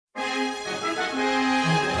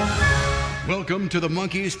Welcome to the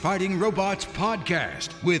Monkeys Fighting Robots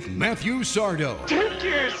podcast with Matthew Sardo. Take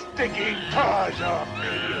your stinking paws off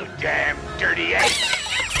me, you damn dirty ape!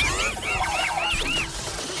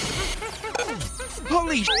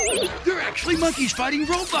 Holy they're actually monkeys fighting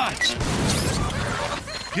robots!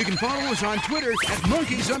 You can follow us on Twitter at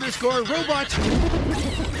monkeys_robots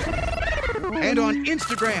and on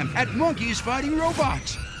Instagram at Monkeys Fighting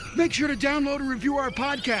Robots. Make sure to download and review our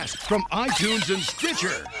podcast from iTunes and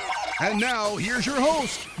Stitcher. And now, here's your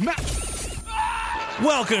host, Matt.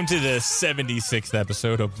 Welcome to the 76th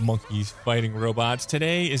episode of Monkeys Fighting Robots.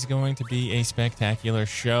 Today is going to be a spectacular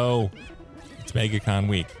show. It's MegaCon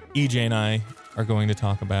week. EJ and I are going to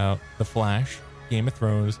talk about The Flash, Game of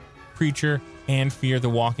Thrones, Preacher, and Fear the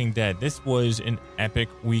Walking Dead. This was an epic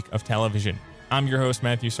week of television. I'm your host,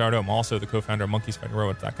 Matthew Sardo. I'm also the co-founder of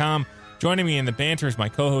MonkeysFightingRobots.com. Joining me in the banter is my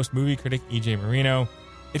co-host, movie critic EJ Marino.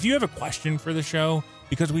 If you have a question for the show,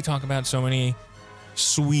 because we talk about so many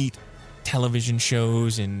sweet television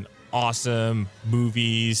shows and awesome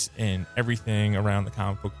movies and everything around the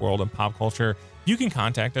comic book world and pop culture, you can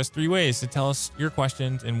contact us 3 ways to tell us your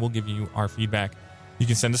questions, and we'll give you our feedback. You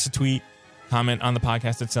can send us a tweet, comment on the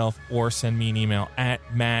podcast itself, or send me an email at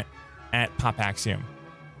matt@popaxiom.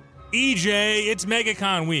 EJ, it's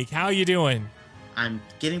MegaCon week. How you doing? I'm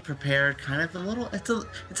getting prepared, kind of a little, it's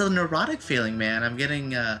a neurotic feeling, man. I'm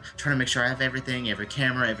getting, trying to make sure I have everything, every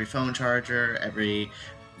camera, every phone charger, every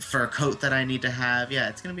fur coat that I need to have. Yeah,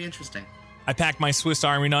 it's going to be interesting. I packed my Swiss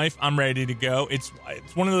Army knife. I'm ready to go. It's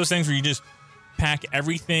one of those things where you just pack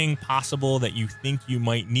everything possible that you think you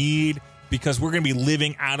might need, because we're going to be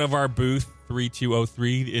living out of our booth.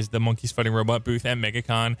 3203 is the Monkeys Fighting Robot booth at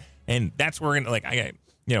MegaCon, and that's where we're going to, I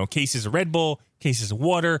got, cases of Red Bull, cases of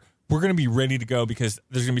water. We're going to be ready to go because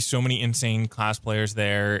there's going to be so many insane cosplayers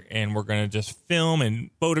there, and we're going to just film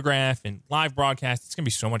and photograph and live broadcast. It's going to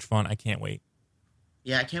be so much fun. I can't wait.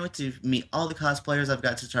 Yeah, I can't wait to meet all the cosplayers I've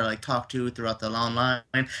got to try to talk to throughout the online.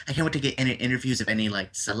 I can't wait to get any interviews of any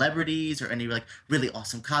celebrities or any really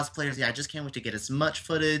awesome cosplayers. Yeah, I just can't wait to get as much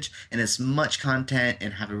footage and as much content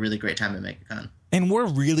and have a really great time at MegaCon. And we're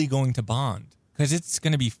really going to bond because it's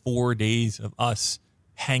going to be 4 days of us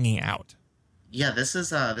hanging out. Yeah, this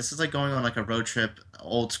is like going on a road trip,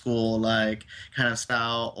 old school kind of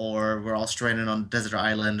style, or we're all stranded on a desert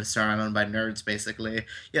island surrounded by nerds, basically.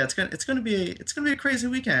 Yeah, it's gonna be a crazy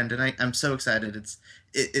weekend, and I'm so excited.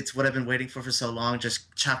 It's what I've been waiting for so long,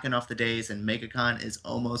 just chalking off the days, and MegaCon is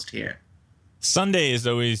almost here. Sunday is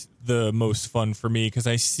always the most fun for me because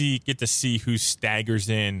I get to see who staggers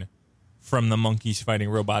in from the Monkeys Fighting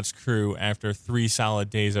Robots crew after 3 solid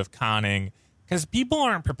days of conning. Because people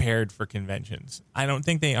aren't prepared for conventions. I don't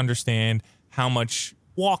think they understand how much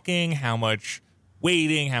walking, how much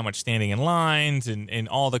waiting, how much standing in lines, and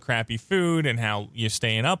all the crappy food, and how you're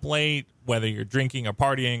staying up late, whether you're drinking or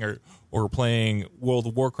partying or playing World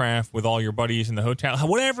of Warcraft with all your buddies in the hotel.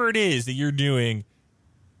 Whatever it is that you're doing,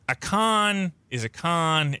 a con is a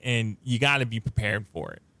con, and you got to be prepared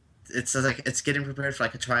for it. It's getting prepared for a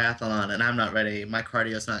triathlon, and I'm not ready. My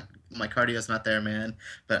cardio's not there, man.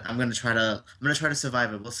 But I'm gonna try to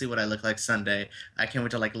survive it. We'll see what I look like Sunday. I can't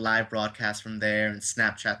wait to live broadcast from there and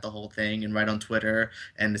Snapchat the whole thing and write on Twitter,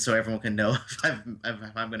 and so everyone can know if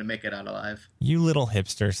I'm gonna make it out alive. You little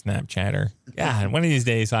hipster Snapchatter. God, one of these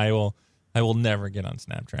days I will never get on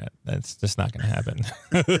Snapchat. That's just not gonna happen.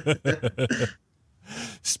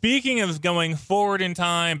 Speaking of going forward in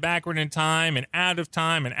time, backward in time, and out of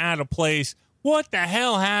place, what the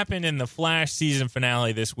hell happened in the Flash season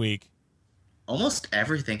finale this week? Almost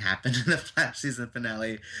everything happened in the Flash season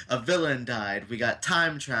finale. A villain died. We got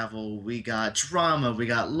time travel. We got drama. We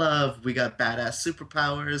got love. We got badass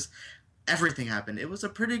superpowers. Everything happened. It was a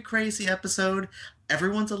pretty crazy episode.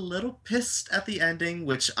 Everyone's a little pissed at the ending,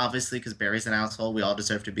 which obviously, because Barry's an asshole, we all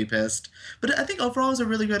deserve to be pissed. But I think overall it was a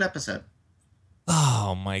really good episode.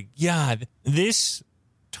 Oh my God. This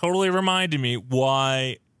totally reminded me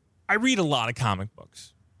why I read a lot of comic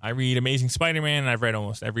books. I read Amazing Spider-Man, and I've read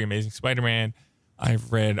almost every Amazing Spider-Man.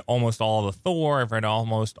 I've read almost all of Thor. I've read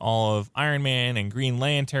almost all of Iron Man and Green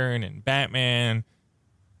Lantern and Batman.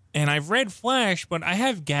 And I've read Flash, but I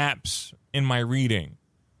have gaps in my reading.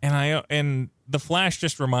 And The Flash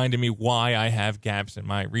just reminded me why I have gaps in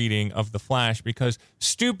my reading of The Flash, because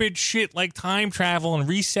stupid shit like time travel and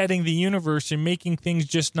resetting the universe and making things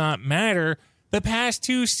just not matter, the past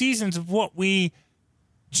 2 seasons of what we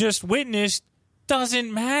just witnessed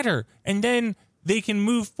doesn't matter. And then they can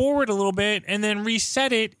move forward a little bit and then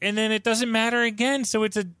reset it, and then it doesn't matter again. So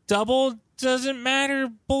it's a double doesn't matter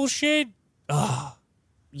bullshit. Ugh.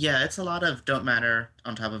 Yeah, it's a lot of don't matter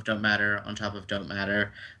on top of don't matter on top of don't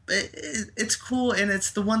matter. it's cool, and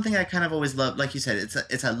it's the one thing I kind of always love. Like you said,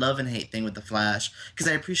 it's a love and hate thing with the Flash, because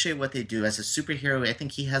I appreciate what they do as a superhero. I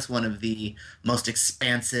think he has one of the most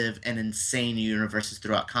expansive and insane universes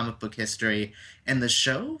throughout comic book history, and the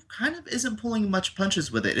show kind of isn't pulling much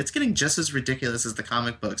punches with it. It's getting just as ridiculous as the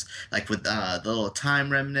comic books, like with the little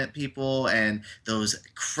time remnant people and those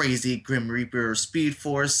crazy Grim Reaper Speed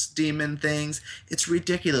Force demon things. It's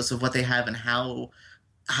ridiculous of what they have and how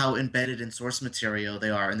embedded in source material they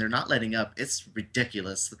are, and they're not letting up. It's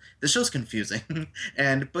ridiculous. The show's confusing,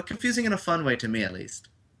 but confusing in a fun way, to me at least.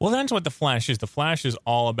 Well, that's what the Flash is. The Flash is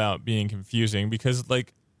all about being confusing, because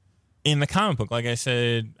like in the comic book, like I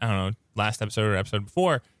said, I don't know, last episode or episode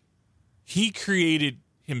before, he created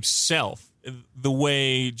himself. The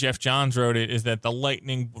way Jeff Johns wrote it is that the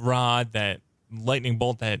lightning bolt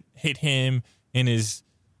that hit him in his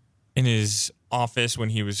office when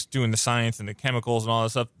he was doing the science and the chemicals and all that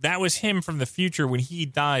stuff, that was him from the future when he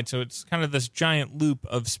died. So it's kind of this giant loop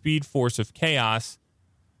of Speed Force of chaos.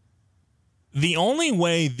 The only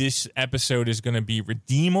way this episode is going to be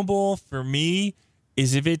redeemable for me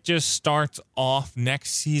is if it just starts off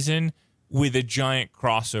next season with a giant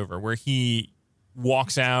crossover where he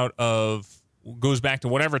goes back to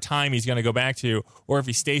whatever time he's going to go back to, or if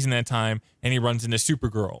he stays in that time and he runs into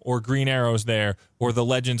Supergirl or Green Arrow's there or the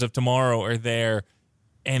Legends of Tomorrow are there,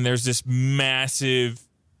 and there's this massive,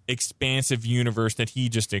 expansive universe that he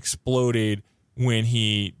just exploded when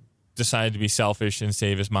he decided to be selfish and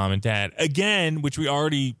save his mom and dad again, which we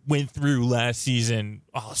already went through last season.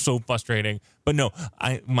 Oh, so frustrating. But no,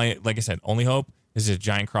 like I said, only hope is a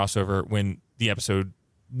giant crossover when the episode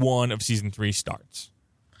 1 of season 3 starts.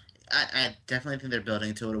 I definitely think they're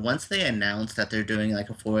building to it. Once they announced that they're doing like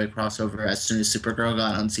a 4-way crossover as soon as Supergirl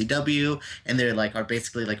got on CW, and they're like are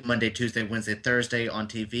basically like Monday, Tuesday, Wednesday, Thursday on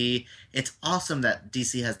TV. It's awesome that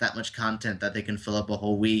DC has that much content that they can fill up a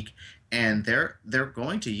whole week, and they're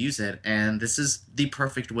going to use it. And this is the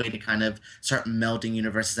perfect way to kind of start melding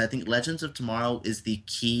universes. I think Legends of Tomorrow is the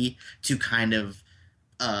key to kind of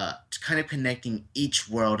connecting each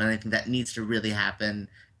world, and I think that needs to really happen.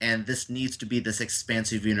 And this needs to be this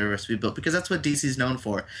expansive universe we built, because that's what DC's known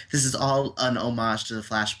for. This is all an homage to the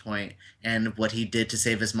Flashpoint and what he did to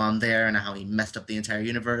save his mom there and how he messed up the entire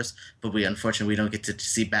universe. But unfortunately, we don't get to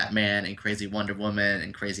see Batman and crazy Wonder Woman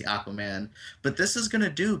and crazy Aquaman. But this is going to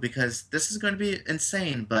do, because this is going to be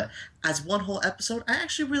insane. But as one whole episode, I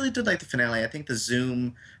actually really did like the finale. I think the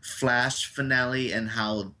Zoom Flash finale and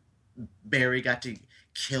how Barry got to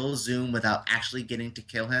kill Zoom without actually getting to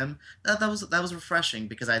kill him, that was refreshing,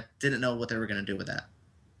 because I didn't know what they were going to do with that.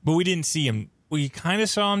 But we didn't see him. We kind of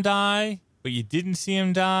saw him die, but you didn't see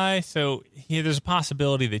him die. So there's a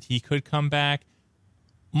possibility that he could come back.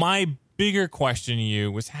 My bigger question to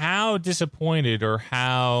you was, how disappointed or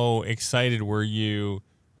how excited were you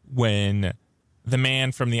when the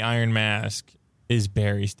man from the Iron Mask is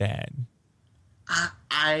Barry's dad?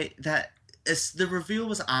 The reveal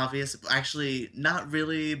was obvious. Actually, not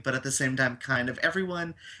really, but at the same time, kind of.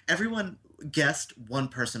 Everyone guessed one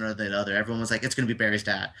person or the other. Everyone was like, it's going to be Barry's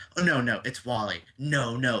dad. Oh, no, it's Wally.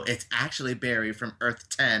 No, it's actually Barry from Earth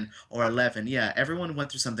 10 or 11. Yeah, everyone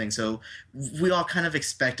went through something. So we all kind of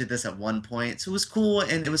expected this at one point. So it was cool,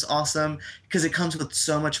 and it was awesome, because it comes with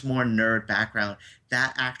so much more nerd background.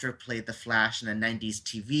 That actor played the Flash in a 90s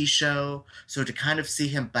TV show. So to kind of see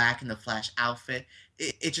him back in the Flash outfit,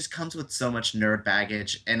 it just comes with so much nerd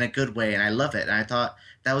baggage in a good way, and I love it. And I thought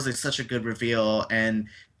that was such a good reveal, and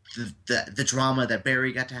the drama that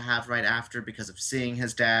Barry got to have right after because of seeing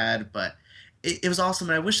his dad. But it was awesome,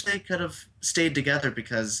 and I wish they could have stayed together,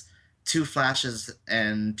 because two Flashes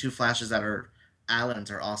that are Alans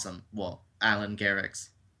are awesome. Well, Alan Garrick's.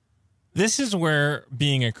 This is where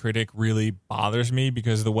being a critic really bothers me,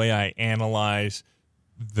 because the way I analyze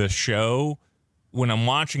the show, when I'm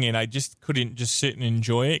watching it, I just couldn't just sit and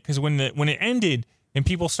enjoy it, because when it ended and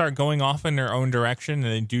people start going off in their own direction and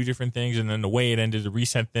they do different things, and then the way it ended to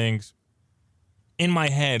reset things, in my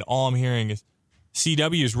head, all I'm hearing is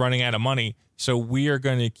CW is running out of money, so we are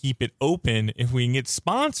going to keep it open. If we can get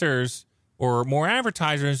sponsors or more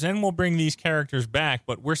advertisers, then we'll bring these characters back,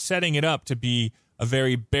 but we're setting it up to be a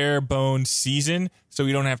very bare bones season, so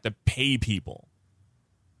we don't have to pay people.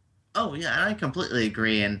 Oh, yeah, I completely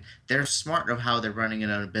agree, and they're smart of how they're running it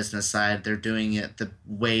on a business side. They're doing it the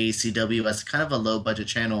way CW, as kind of a low-budget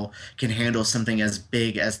channel, can handle something as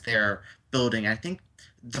big as they're building. I think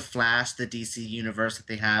the Flash, the DC universe that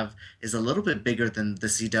they have, is a little bit bigger than the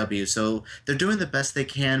CW. So they're doing the best they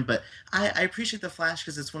can, but I appreciate the Flash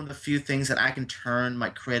because it's one of the few things that I can turn my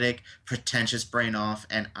critic, pretentious brain off,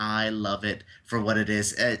 and I love it for what it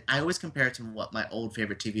is. I always compare it to what my old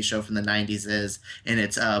favorite TV show from the 90s is, and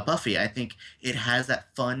it's Buffy. I think it has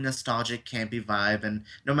that fun, nostalgic, campy vibe, and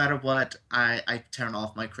no matter what, I turn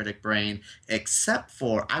off my critic brain, except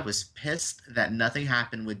for I was pissed that nothing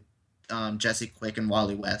happened with Jesse Quick and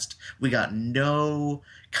Wally West. We got no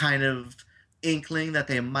kind of inkling that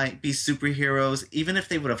they might be superheroes. Even if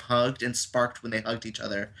they would have hugged and sparked when they hugged each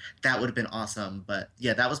other, that would have been awesome. But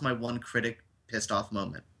yeah, that was my one critic pissed off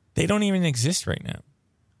moment. They don't even exist right now.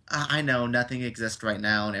 I know nothing exists right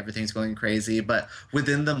now and everything's going crazy, but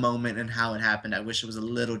within the moment and how it happened, I wish it was a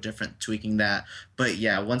little different, tweaking that. But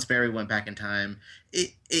yeah, once Barry went back in time,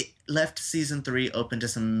 it left season 3 open to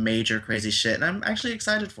some major crazy shit, and I'm actually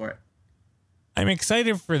excited for it. I'm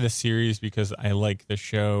excited for the series because I like the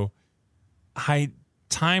show.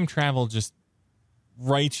 Time travel just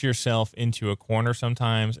writes yourself into a corner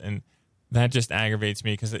sometimes, and that just aggravates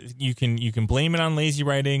me because you can blame it on lazy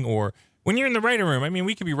writing, or when you're in the writing room. I mean,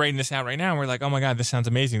 we could be writing this out right now and we're like, oh my God, this sounds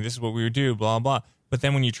amazing. This is what we would do, blah, blah. But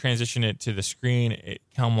then when you transition it to the screen, it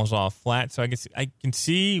comes off flat. So I can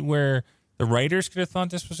see where the writers could have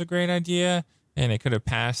thought this was a great idea, and it could have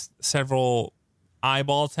passed several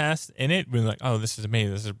eyeball tests in it, being like, oh, this is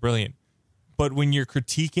amazing, this is brilliant. But when you're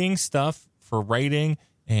critiquing stuff for writing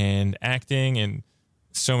and acting, and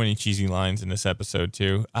so many cheesy lines in this episode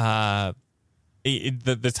too, the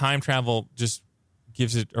time travel just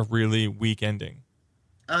gives it a really weak ending.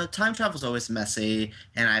 Time travel is always messy,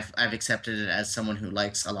 and I've accepted it as someone who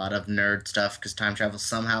likes a lot of nerd stuff, because time travel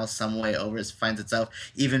somehow, some way always finds itself.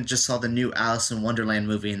 Even just saw the new Alice in Wonderland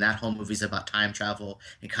movie, and that whole movie's about time travel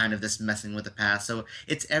and kind of this messing with the past. So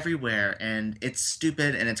it's everywhere, and it's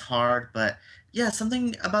stupid and it's hard, but yeah,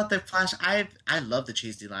 something about the Flash, I love the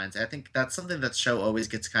cheesy lines. I think that's something that show always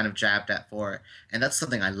gets kind of jabbed at for, and that's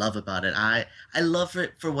something I love about it. I love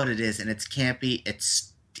it for what it is, and it's campy,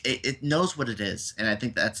 it knows what it is, and I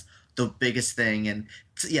think that's the biggest thing. And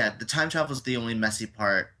yeah, the time travel is the only messy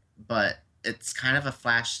part, but it's kind of a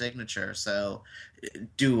Flash signature. So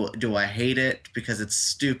do I hate it because it's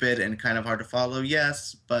stupid and kind of hard to follow?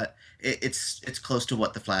 Yes, but it's close to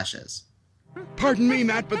what the Flash is. Pardon me,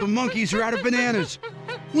 Matt, but the monkeys are out of bananas.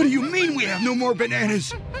 What do you mean we have no more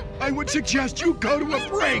bananas? I would suggest you go to a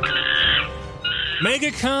break.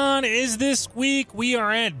 MegaCon is this week. We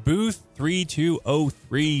are at booth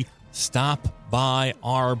 3203. Stop by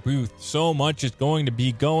our booth. So much is going to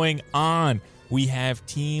be going on. We have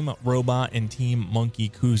Team Robot and Team Monkey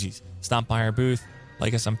koozies. Stop by our booth,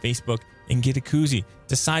 like us on Facebook, and get a koozie.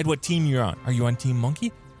 Decide what team you're on. Are you on Team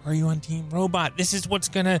Monkey? Or are you on Team Robot? This is what's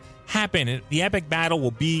going to happen. The epic battle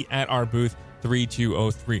will be at our booth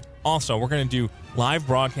 3203. Also, we're going to do live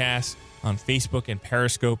broadcasts on Facebook and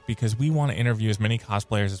Periscope because we want to interview as many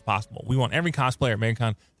cosplayers as possible. We want every cosplayer at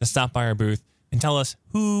MegaCon to stop by our booth and tell us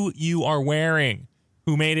who you are wearing,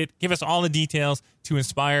 who made it. Give us all the details to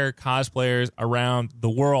inspire cosplayers around the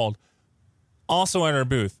world. Also at our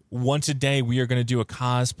booth, once a day, we are going to do a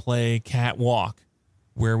cosplay catwalk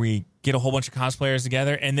where we get a whole bunch of cosplayers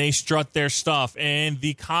together and they strut their stuff. And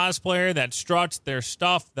the cosplayer that struts their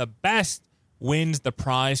stuff the best wins the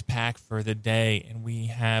prize pack for the day. And we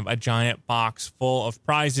have a giant box full of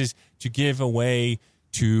prizes to give away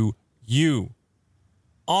to you.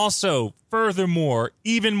 Also, furthermore,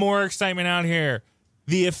 even more excitement out here.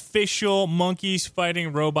 The official Monkeys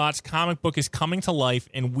Fighting Robots comic book is coming to life,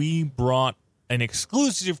 and we brought an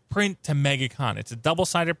exclusive print to MegaCon. It's a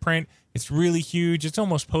double-sided print. It's really huge. It's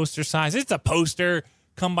almost poster size. It's a poster.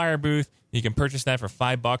 Come by our booth. You can purchase that for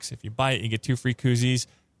 $5. If you buy it, you get 2 free koozies.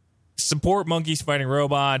 Support Monkeys Fighting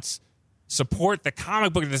Robots. Support the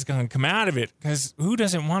comic book that's going to come out of it, because who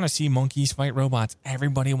doesn't want to see monkeys fight robots?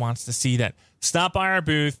 Everybody wants to see that. Stop by our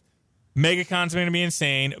booth. MegaCon's going to be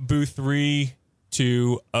insane. Booth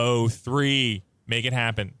 3203. Make it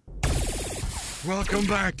happen. Welcome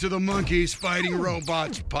back to the Monkeys Fighting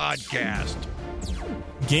Robots podcast.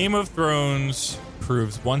 Game of Thrones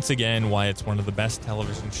proves once again why it's one of the best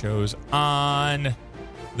television shows on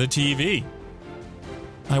the TV.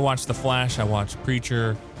 I watched The Flash, I watched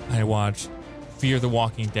Preacher, I watched Fear the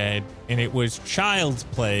Walking Dead, and it was child's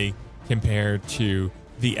play compared to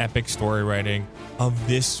the epic story writing of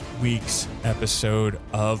this week's episode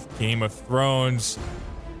of Game of Thrones.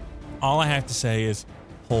 All I have to say is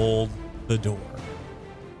hold the door.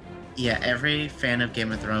 Yeah, every fan of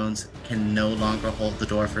Game of Thrones can no longer hold the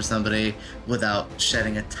door for somebody without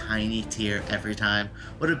shedding a tiny tear every time.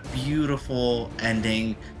 What a beautiful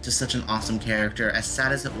ending to such an awesome character. As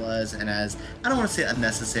sad as it was, and as, I don't want to say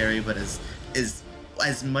unnecessary, but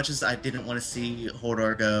as much as I didn't want to see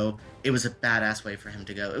Hodor go, it was a badass way for him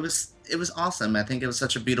to go. It was awesome. I think it was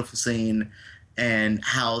such a beautiful scene, and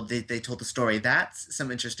how they told the story. That's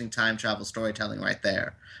some interesting time travel storytelling right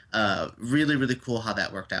there. Really, really cool how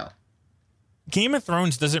that worked out. Game of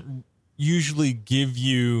Thrones doesn't usually give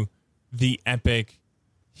you the epic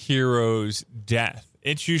hero's death.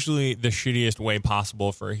 It's usually the shittiest way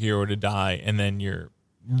possible for a hero to die, and then you're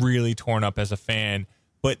really torn up as a fan.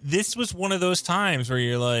 But this was one of those times where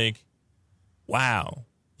you're like, wow,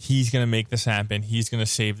 he's going to make this happen. He's going to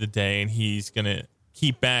save the day, and he's going to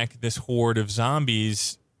keep back this horde of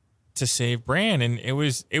zombies to save Bran. And it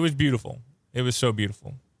was beautiful. It was so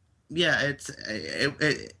beautiful. Yeah,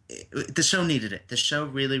 the show needed it. The show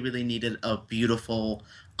really, really needed a beautiful,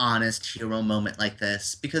 honest hero moment like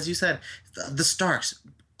this. Because you said the Starks,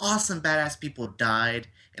 awesome, badass people, died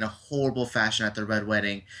in a horrible fashion at the Red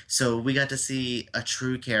Wedding. So we got to see a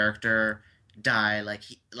true character die like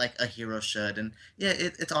a hero should. And yeah,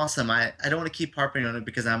 it's awesome. I don't want to keep harping on it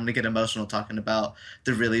because I'm going to get emotional talking about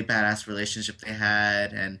the really badass relationship they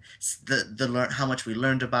had and how much we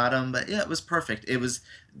learned about them. But yeah, it was perfect. It was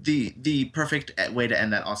the perfect way to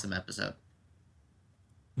end that awesome episode.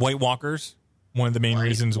 White Walkers, one of the main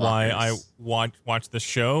reasons why I watch the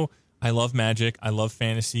show. I love magic. I love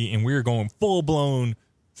fantasy. And we're going full-blown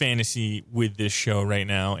fantasy with this show right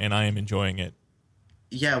now, and I am enjoying it.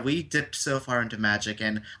 Yeah, we dipped so far into magic,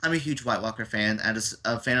 and I'm a huge White Walker fan. And as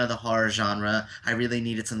a fan of the horror genre, I really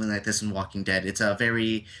needed something like this in Walking Dead. It's a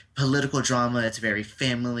very political drama. It's a very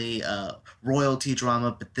family, royalty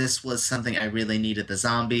drama, but this was something I really needed. The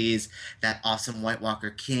zombies, that awesome White Walker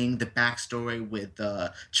king, the backstory with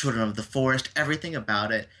the Children of the Forest, everything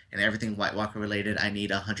about it, and everything White Walker related, I need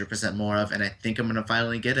 100% more of, and I think I'm going to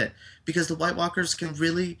finally get it. Because the White Walkers can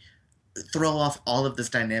really throw off all of this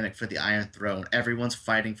dynamic for the Iron Throne. Everyone's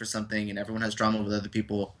fighting for something and everyone has drama with other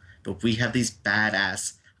people, but we have these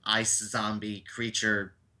badass ice zombie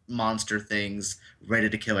creature monster things ready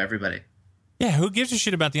to kill everybody. Yeah, who gives a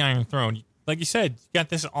shit about the Iron Throne? Like you said, you got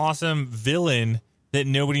this awesome villain that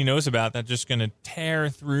nobody knows about that's just going to tear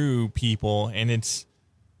through people, and it's,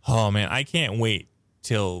 oh man, I can't wait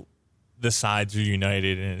till the sides are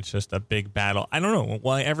united and it's just a big battle. I don't know,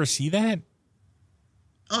 will I ever see that?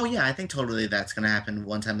 Oh yeah, I think totally that's going to happen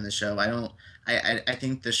one time in the show. I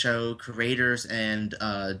think the show creators and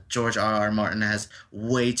George R.R. Martin has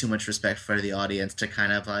way too much respect for the audience to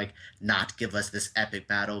kind of like not give us this epic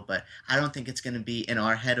battle. But I don't think it's going to be in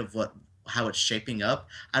our head of how it's shaping up.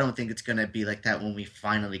 I don't think it's going to be like that when we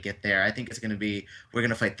finally get there. I think it's going to be, we're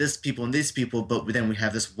going to fight this people and these people, but then we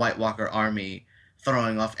have this White Walker army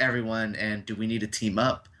throwing off everyone. And do we need to team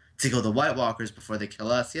up to kill the White Walkers before they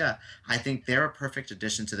kill us? Yeah, I think they're a perfect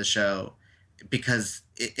addition to the show because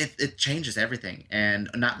it changes everything, and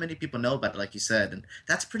not many people know about it, like you said, and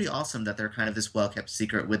that's pretty awesome that they're kind of this well-kept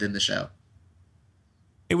secret within the show.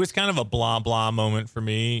 It was kind of a blah blah moment for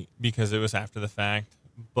me because it was after the fact,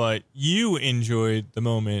 but you enjoyed the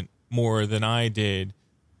moment more than I did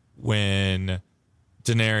when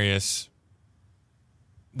Daenerys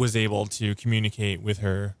was able to communicate with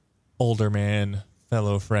her older man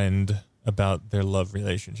fellow friend about their love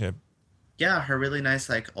relationship. Yeah, her really nice,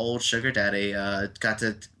 like, old sugar daddy got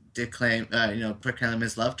to proclaim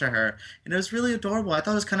his love to her, and it was really adorable. I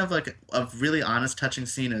thought it was kind of like a really honest, touching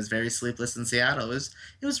scene. It was very Sleepless in Seattle. It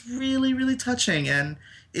was really, really touching, and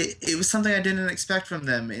it was something I didn't expect from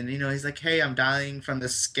them. And he's like, "Hey, I'm dying from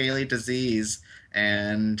this scaly disease,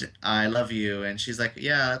 and I love you." And she's like,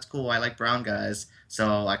 "Yeah, that's cool. I like brown guys,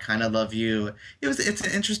 so I kind of love you." It's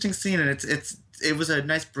an interesting scene, and it was a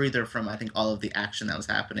nice breather from, I think, all of the action that was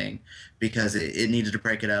happening, because it needed to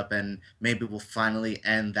break it up, and maybe we'll finally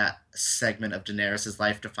end that segment of Daenerys'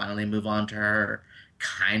 life to finally move on to her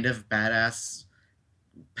kind of badass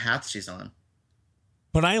path she's on.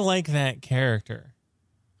 But I like that character.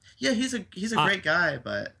 Yeah, he's a great guy,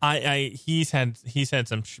 but he's had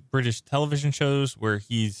some British television shows where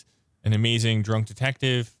he's an amazing drunk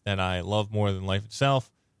detective that I love more than life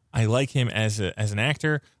itself. I like him as an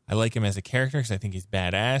actor. I like him as a character because I think he's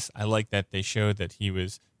badass. I like that they showed that he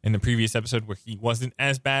was in the previous episode where he wasn't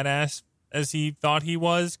as badass as he thought he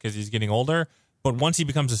was because he's getting older. But once he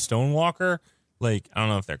becomes a Stonewalker, like, I don't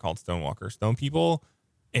know if they're called Stonewalkers, Stone People,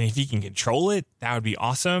 and if he can control it, that would be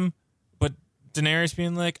awesome. But Daenerys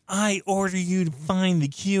being like, "I order you to find the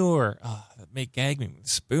cure." Oh, that gag me with a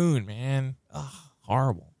spoon, man. Oh,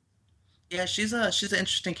 horrible. Yeah, she's an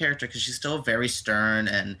interesting character because she's still very stern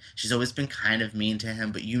and she's always been kind of mean to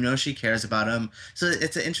him, but you know she cares about him. So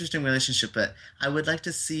it's an interesting relationship. But I would like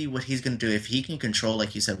to see what he's going to do if he can control,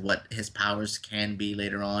 like you said, what his powers can be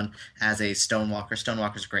later on as a Stonewalker.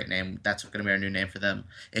 Stonewalker's a great name. That's going to be our new name for them.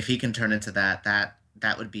 If he can turn into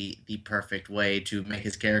that would be the perfect way to make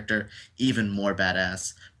his character even more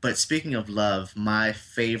badass. But speaking of love, my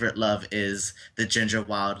favorite love is the Ginger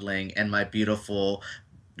Wildling and my beautiful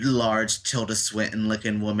large Tilda Swinton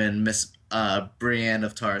looking woman, Miss Brienne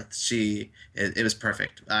of Tarth. It was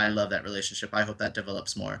perfect. I love that relationship. I hope that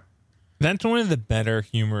develops more. That's one of the better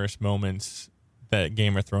humorous moments that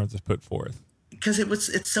Game of Thrones has put forth. Because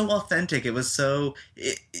it's so authentic. It's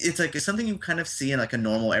like it's something you kind of see in like a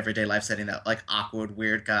normal everyday life setting, that like awkward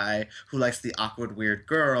weird guy who likes the awkward weird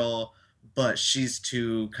girl, but she's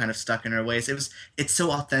too kind of stuck in her ways. It's so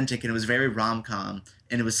authentic, and it was very rom-com,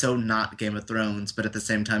 and it was so not Game of Thrones, but at the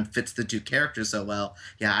same time fits the two characters so well.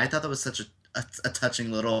 Yeah, I thought that was such a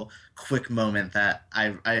touching little quick moment that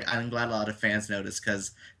I'm glad a lot of fans noticed,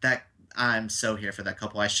 because that I'm so here for that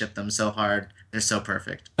couple. I ship them so hard. They're so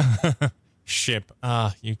perfect. Ship.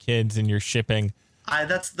 You kids and your shipping.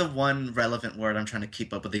 That's the one relevant word I'm trying to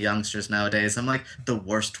keep up with the youngsters nowadays. I'm like the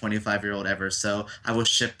worst 25-year-old ever, so I will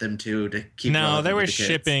ship them too to keep. No, they were the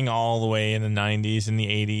shipping all the way in the 90s and the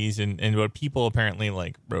 80s, and what people apparently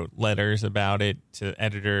like wrote letters about it to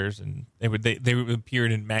editors, and they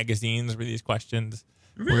appeared in magazines with these questions.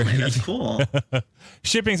 Really, that's cool.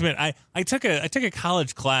 Shipping's been. I took a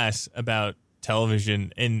college class about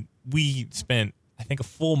television, and we spent I think a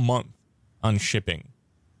full month on shipping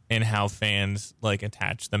and how fans like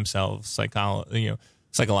attach themselves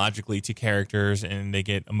psychologically to characters, and they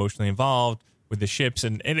get emotionally involved with the ships,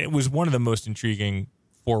 and it was one of the most intriguing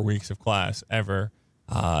 4 weeks of class ever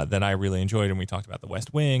that I really enjoyed. And we talked about the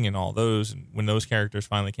West Wing and all those, and when those characters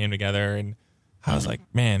finally came together, and I was like,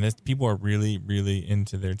 man, people are really, really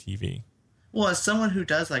into their TV. Well, as someone who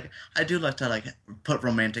does, like, I do like to, like, put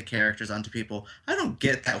romantic characters onto people. I don't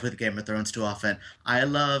get that with Game of Thrones too often. I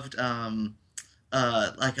loved,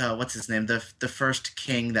 what's his name? The first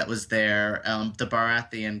king that was there, the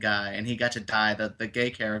Baratheon guy, and he got to die, the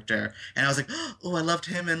gay character. And I was like, oh, I loved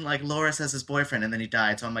him and, like, Loras as his boyfriend, and then he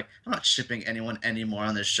died. So I'm like, I'm not shipping anyone anymore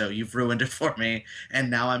on this show. You've ruined it for me.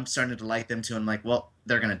 And now I'm starting to like them too. I'm like, well,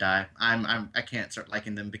 they're going to die. I can't start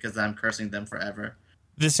liking them because I'm cursing them forever.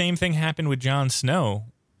 The same thing happened with Jon Snow.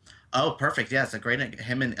 Oh, perfect. Yeah, it's a great...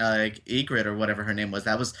 Him and Ygritte, or whatever her name was,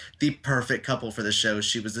 that was the perfect couple for the show.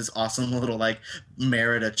 She was this awesome little, like,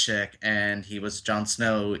 Merida chick, and he was Jon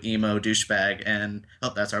Snow, emo douchebag, and...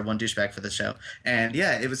 Oh, that's our one douchebag for the show. And,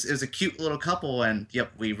 yeah, it was a cute little couple, and,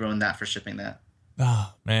 yep, we ruined that for shipping that.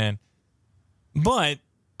 Oh, man. But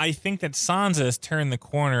I think that Sansa has turned the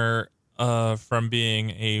corner from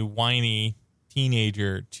being a whiny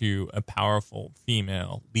teenager to a powerful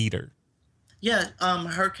female leader. Yeah,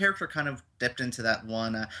 her character kind of dipped into that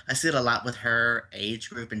one. I see it a lot with her age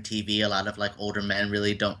group in TV. A lot of like older men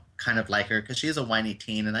really don't kind of like her because she is a whiny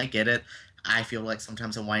teen, and I get it. I feel like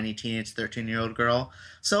sometimes a whiny teenage 13-year-old girl.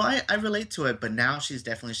 So I relate to it, but now she's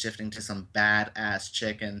definitely shifting to some badass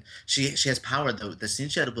chick, and she has power though. The scene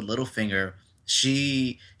she had with Littlefinger,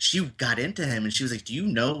 she got into him, and she was like, "Do you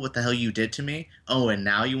know what the hell you did to me? Oh, and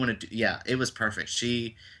now you want to do?" Yeah, it was perfect.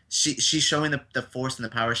 She's showing the force and the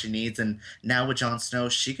power she needs, and now with Jon Snow,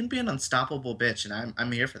 she can be an unstoppable bitch, and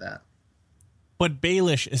I'm here for that. But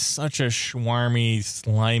Baelish is such a schwarmy,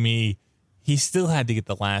 slimy. He still had to get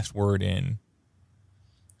the last word in.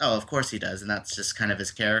 Oh, of course he does, and that's just kind of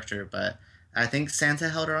his character. But I think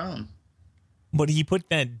Sansa held her own. But he put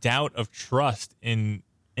that doubt of trust into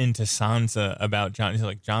Sansa about Jon. He's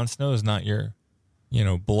like, Jon Snow is not your,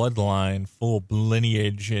 bloodline, full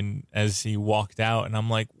lineage. And as he walked out, and I'm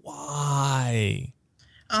like, why?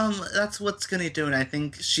 That's what's going to do, and I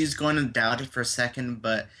think she's going to doubt it for a second,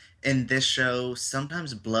 but in this show,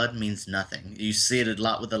 sometimes blood means nothing. You see it a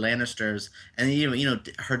lot with the Lannisters, and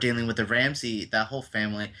her dealing with the Ramsay, that whole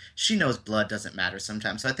family. She knows blood doesn't matter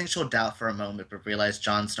sometimes, so I think she'll doubt for a moment, but realize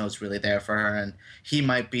Jon Snow's really there for her, and he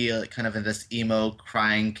might be kind of in this emo,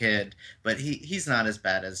 crying kid, but he's not as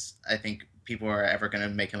bad as I think people are ever going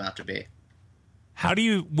to make him out to be.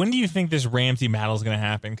 When do you think this Ramsay battle is going to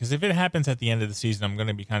happen? Because if it happens at the end of the season, I'm going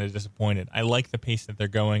to be kind of disappointed. I like the pace that they're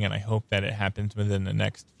going, and I hope that it happens within the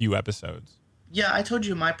next few episodes. Yeah, I told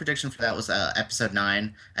you my prediction for that was episode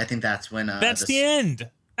 9. I think that's when... That's the end!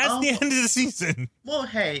 That's the end of the season! Well,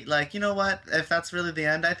 hey, you know what? If that's really the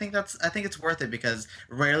end, I think it's worth it, because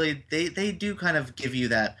rarely they do kind of give you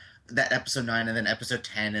that that episode 9 and then episode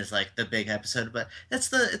 10 is like the big episode, but it's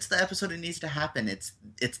the episode it needs to happen. It's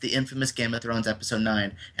the infamous Game of Thrones episode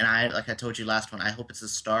 9, and like I told you last one, I hope it's a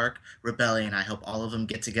Stark rebellion. I hope all of them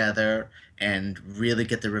get together and really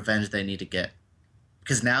get the revenge they need to get.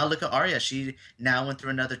 Because now look at Arya. She now went through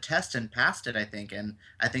another test and passed it, I think, and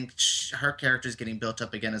I think her character is getting built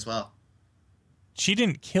up again as well. She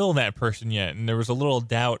didn't kill that person yet, and there was a little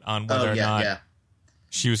doubt on whether or not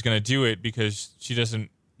she was going to do it, because she doesn't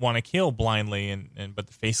want to kill blindly, but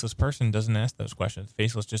the faceless person doesn't ask those questions.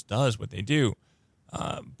 Faceless just does what they do.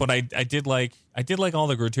 But I did like all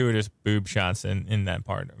the gratuitous boob shots in that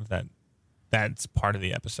part of that. That's part of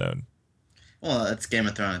the episode. Well, it's Game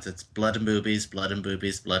of Thrones. It's blood and boobies, blood and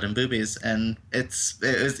boobies, blood and boobies, and it's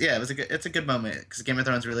a good moment, because Game of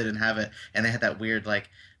Thrones really didn't have it, and they had that weird like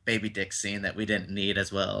baby dick scene that we didn't need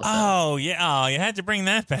as well. So. Oh yeah, you had to bring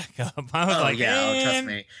that back up. I was like, trust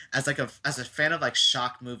me. As a fan of like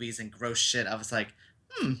shock movies and gross shit, I was like,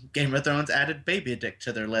 Game of Thrones added baby dick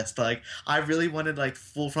to their list. Like, I really wanted like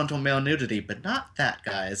full frontal male nudity, but not that,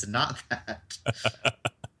 guys, not that.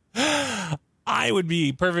 I would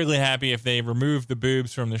be perfectly happy if they removed the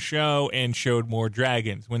boobs from the show and showed more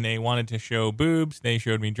dragons. When they wanted to show boobs, they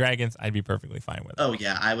showed me dragons. I'd be perfectly fine with it. Oh,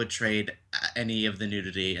 yeah. I would trade any of the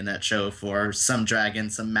nudity in that show for some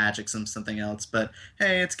dragons, some magic, something else. But,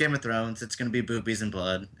 hey, it's Game of Thrones. It's going to be boobies and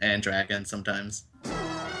blood and dragons sometimes.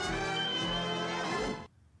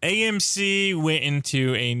 AMC went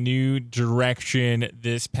into a new direction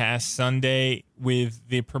this past Sunday with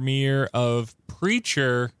the premiere of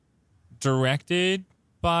Preacher, directed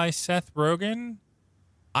by Seth Rogen.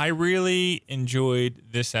 I really enjoyed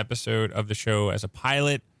this episode of the show as a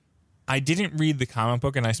pilot. I didn't read the comic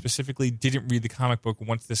book, and I specifically didn't read the comic book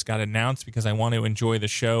once this got announced, because I want to enjoy the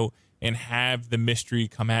show and have the mystery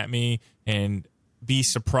come at me and be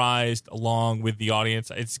surprised along with the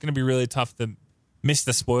audience. It's going to be really tough to miss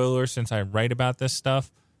the spoilers since I write about this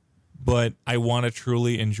stuff, but I want to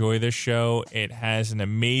truly enjoy this show. It has an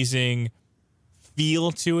amazing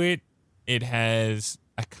feel to it. It has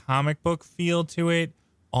a comic book feel to it.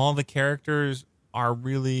 All the characters are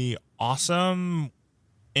really awesome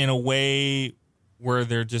in a way where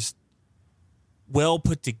they're just well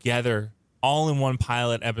put together, all in one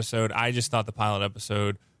pilot episode. I just thought the pilot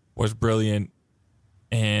episode was brilliant,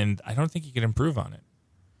 and I don't think you could improve on it.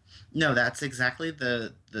 No, that's exactly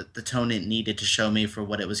the tone it needed to show me for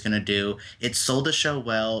what it was going to do. It sold the show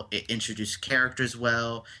well. It introduced characters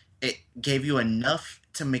well. It gave you enough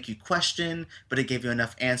to make you question, but it gave you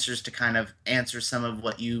enough answers to kind of answer some of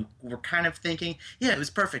what you were kind of thinking. Yeah, it was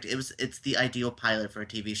perfect. It's the ideal pilot for a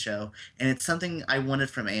TV show, and it's something I wanted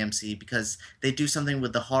from AMC, because they do something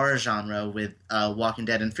with the horror genre with Walking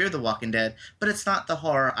Dead and Fear the Walking Dead, but it's not the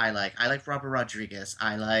horror I like. I like Robert Rodriguez.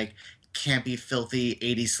 I like campy, filthy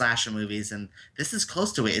 80s slasher movies, and this is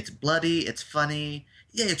close to it. It's bloody, it's funny.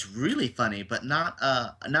 Yeah, it's really funny, but not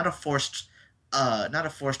a forced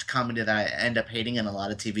comedy that I end up hating in a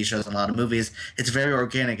lot of TV shows and a lot of movies. It's very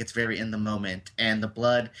organic. It's very in the moment. And the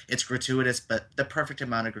blood, it's gratuitous, but the perfect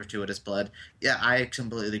amount of gratuitous blood. Yeah, I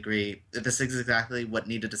completely agree. This is exactly what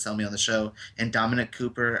needed to sell me on the show. And Dominic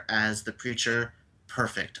Cooper as the Preacher,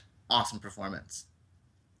 perfect. Awesome performance.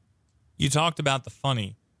 You talked about the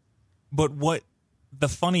funny, but what the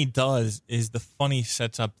funny does is the funny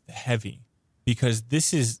sets up the heavy, because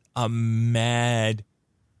this is a mad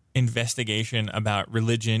investigation about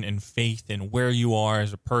religion and faith and where you are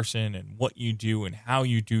as a person and what you do and how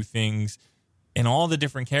you do things, and all the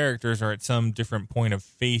different characters are at some different point of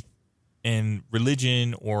faith and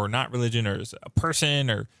religion, or not religion, or as a person,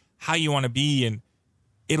 or how you want to be. And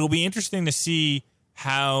it'll be interesting to see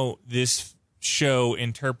how this show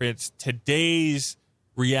interprets today's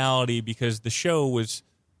reality, because the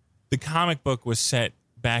comic book was set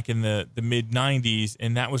back in the mid 90s,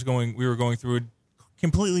 and we were going through a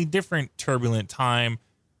completely different turbulent time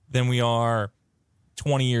than we are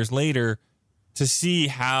 20 years later. To see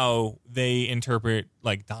how they interpret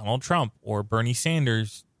like Donald Trump or Bernie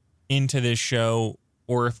Sanders into this show,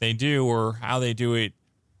 or if they do, or how they do it.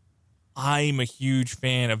 I'm a huge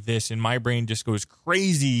fan of this, and my brain just goes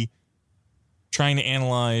crazy trying to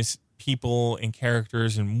analyze people and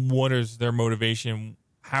characters and what is their motivation,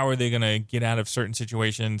 how are they going to get out of certain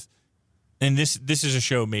situations. And this is a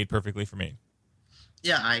show made perfectly for me.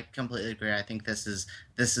 Yeah, I completely agree. I think this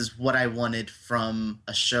is what I wanted from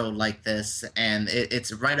a show like this, and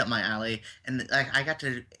it's right up my alley. And like, I got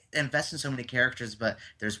to invest in so many characters, but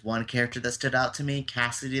there's one character that stood out to me: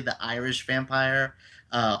 Cassidy, the Irish vampire.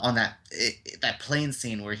 on that plane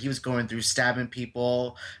scene where he was going through stabbing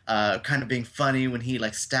people, kind of being funny when he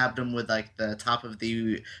like stabbed him with like the top of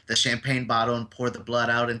the champagne bottle and poured the blood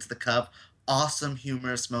out into the cup. Awesome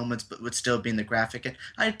humorous moments, but would still be in the graphic. And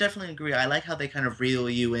I definitely agree. I like how they kind of reel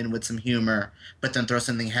you in with some humor, but then throw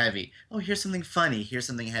something heavy. Oh, here's something funny. Here's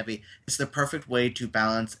something heavy. It's the perfect way to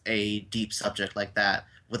balance a deep subject like that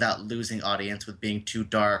without losing audience with being too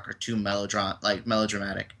dark or too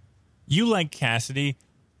melodramatic. You like Cassidy.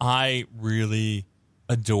 I really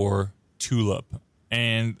adore Tulip.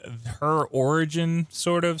 And her origin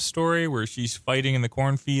sort of story where she's fighting in the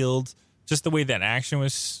cornfields, just the way that action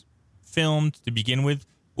was filmed to begin with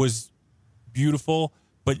was beautiful.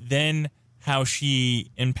 But then how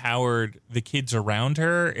she empowered the kids around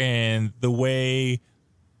her and the way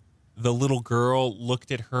the little girl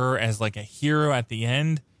looked at her as like a hero at the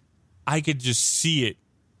end, I could just see it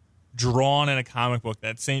drawn in a comic book.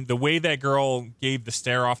 The way that girl gave the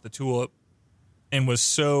stare off the tulip and was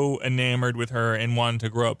so enamored with her and wanted to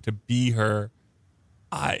grow up to be her.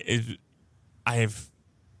 I have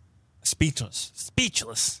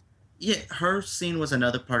speechless. Yeah, her scene was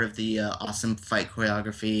another part of the awesome fight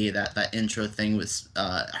choreography. That intro thing was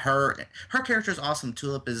her character is awesome.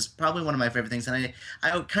 Tulip is probably one of my favorite things, and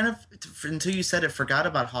I kind of, until you said it, forgot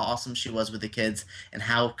about how awesome she was with the kids and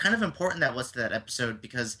how kind of important that was to that episode,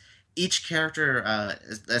 because each character,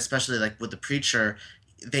 especially like with the preacher,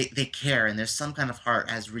 they care and there's some kind of heart.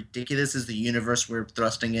 As ridiculous as the universe we're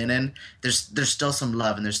thrusting in, there's still some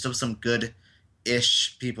love and there's still some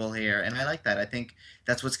good-ish people here, and I like that. I think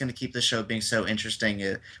that's what's going to keep the show being so interesting.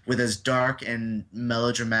 With as dark and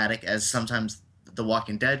melodramatic as sometimes The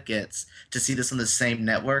Walking Dead gets, to see this on the same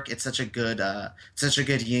network, it's such a good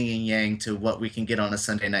yin and yang to what we can get on a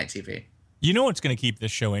Sunday night TV. You know what's going to keep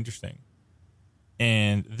this show interesting?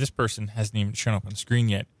 And this person hasn't even shown up on screen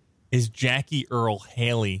yet, is Jackie Earle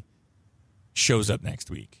Haley shows up next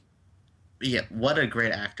week. Yeah, what a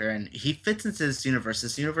great actor. And he fits into this universe.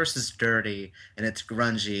 This universe is dirty, and it's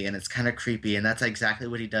grungy, and it's kind of creepy, and that's exactly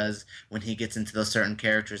what he does when he gets into those certain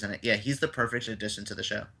characters. And yeah, he's the perfect addition to the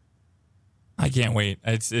show. I can't wait.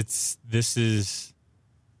 He's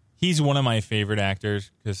one of my favorite actors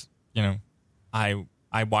because, you know,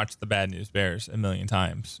 I watched The Bad News Bears a million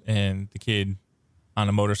times, and the kid on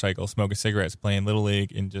a motorcycle smoking cigarettes, playing Little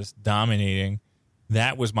League, and just dominating.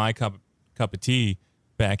 That was my cup of tea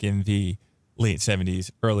back in the late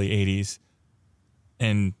 70s, early 80s.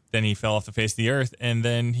 And then he fell off the face of the earth, and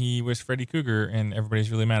then he was Freddy Krueger, and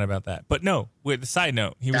everybody's really mad about that. But no, with the side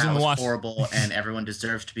note, he was in the Watchmen. Horrible, and everyone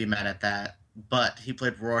deserves to be mad at that. But he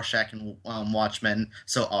played Rorschach in Watchmen,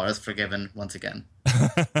 so all is forgiven once again.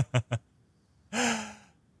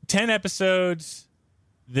 10 episodes.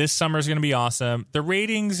 This summer is going to be awesome. The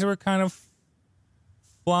ratings were kind of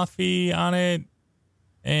fluffy on it.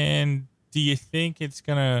 And do you think it's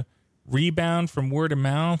going to rebound from word of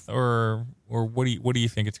mouth, or what do you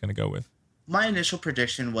think it's going to go with? My initial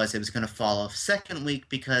prediction was it was going to fall off second week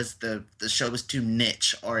because the show was too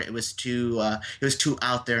niche, or it was too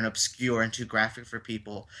out there and obscure and too graphic for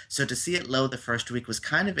people. So to see it low the first week was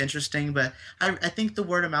kind of interesting, but I think the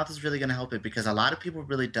word of mouth is really going to help it because a lot of people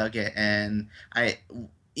really dug it. And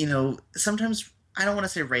sometimes I don't want to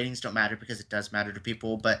say ratings don't matter because it does matter to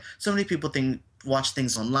people, but so many people watch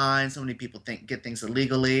things online, so many people get things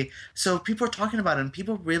illegally. So people are talking about it and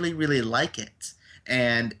people really, really like it.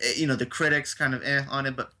 And, the critics kind of on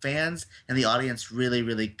it, but fans and the audience really,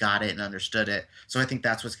 really got it and understood it. So I think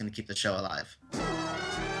that's what's going to keep the show alive.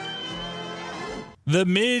 The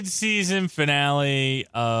mid-season finale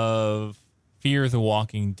of Fear the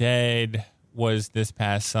Walking Dead was this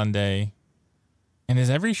past Sunday. And is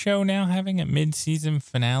every show now having a mid-season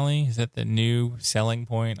finale? Is that the new selling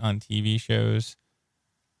point on TV shows?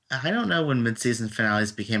 I don't know when mid-season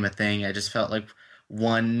finales became a thing. I just felt like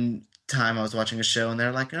one time I was watching a show and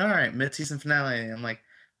they're like, all right, mid-season finale. And I'm like,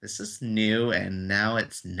 this is new and now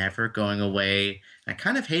it's never going away. I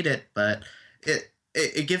kind of hate it, but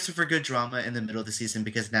it gives it for good drama in the middle of the season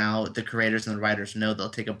because now the creators and the writers know they'll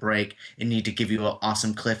take a break and need to give you an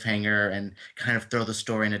awesome cliffhanger and kind of throw the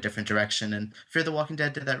story in a different direction. And Fear the Walking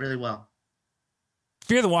Dead did that really well.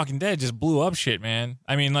 Fear the Walking Dead just blew up shit, man.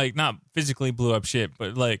 I mean, like, not physically blew up shit,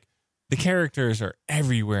 but like the characters are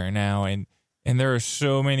everywhere now, and there are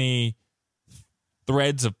so many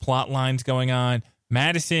threads of plot lines going on.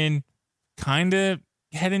 Madison kind of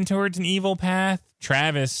heading towards an evil path.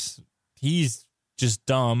 Travis, he's just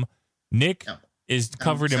dumb. Nick is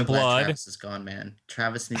covered in blood. Travis is gone, man.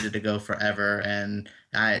 Travis needed to go forever, and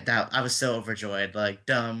I was so overjoyed. Like,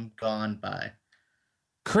 dumb, gone, bye.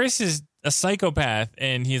 Chris is a psychopath,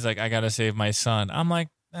 and he's like, I gotta save my son. I'm like,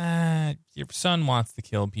 your son wants to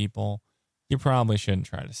kill people. You probably shouldn't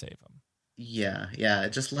try to save him. Yeah.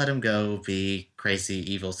 Just let him go be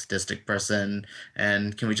crazy, evil, sadistic person,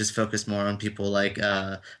 and can we just focus more on people like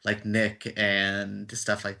Nick and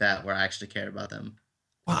stuff like that, where I actually care about them.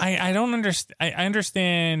 Well, I don't understand. I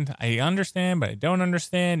understand, but I don't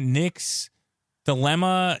understand Nick's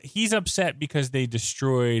dilemma. He's upset because they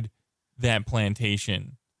destroyed that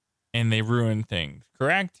plantation and they ruined things,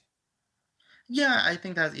 correct? Yeah, I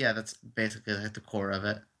think that's basically like the core of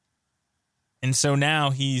it. And so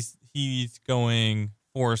now he's going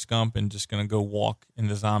Forrest Gump and just going to go walk in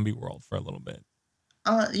the zombie world for a little bit.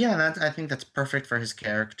 I think that's perfect for his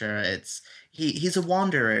character. He's a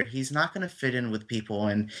wanderer. He's not going to fit in with people,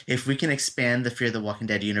 and if we can expand the Fear the Walking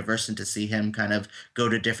Dead universe and to see him kind of go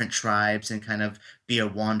to different tribes and kind of be a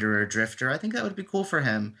wanderer drifter, I think that would be cool for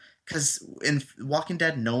him. Because in Walking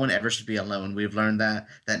Dead, no one ever should be alone. We've learned that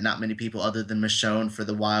not many people, other than Michonne for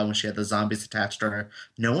the while when she had the zombies attached to her,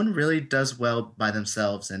 no one really does well by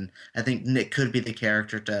themselves. And I think Nick could be the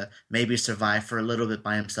character to maybe survive for a little bit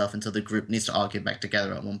by himself until the group needs to all get back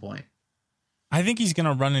together at one point. I think he's going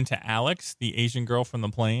to run into Alex, the Asian girl from the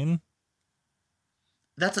plane.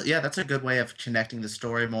 That's a good way of connecting the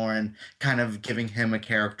story more and kind of giving him a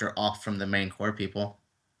character off from the main core people.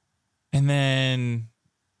 And then,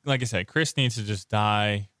 like I said, Chris needs to just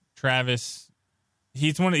die. Travis,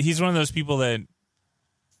 he's one of those people that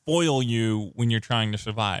foil you when you're trying to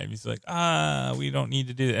survive. He's like, we don't need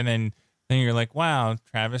to do that. And then you're like, wow,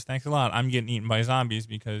 Travis, thanks a lot. I'm getting eaten by zombies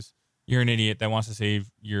because you're an idiot that wants to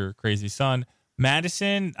save your crazy son.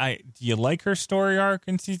 Madison, do you like her story arc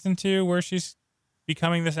in season 2 where she's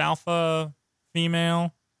becoming this alpha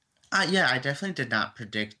female? Yeah, I definitely did not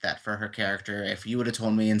predict that for her character. If you would have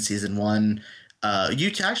told me in season 1,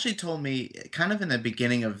 you actually told me kind of in the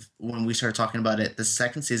beginning of when we started talking about it, the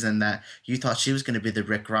second season, that you thought she was going to be the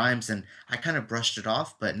Rick Grimes, and I kind of brushed it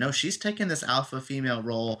off. But no, she's taken this alpha female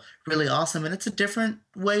role really awesome, and it's a different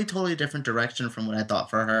way, totally different direction from what I thought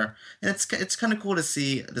for her. And it's kind of cool to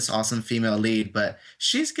see this awesome female lead, but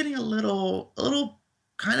she's getting a little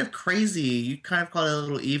kind of crazy. You kind of call it a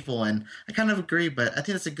little evil, and I kind of agree, but I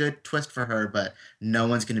think it's a good twist for her. But no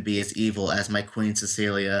one's going to be as evil as my Queen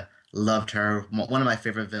Cecilia. Loved her. One of my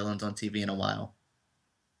favorite villains on TV in a while.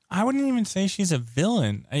 I wouldn't even say she's a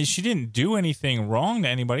villain. She didn't do anything wrong to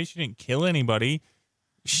anybody. She didn't kill anybody.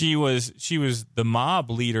 She was the mob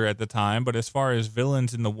leader at the time, but as far as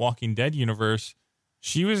villains in the Walking Dead universe,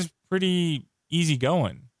 she was pretty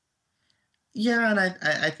easygoing. Yeah, and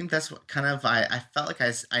I think that's what kind of I felt like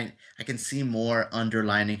I can see more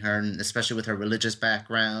underlining her, and especially with her religious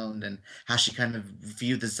background and how she kind of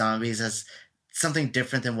viewed the zombies as something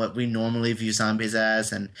different than what we normally view zombies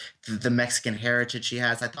as, and the Mexican heritage she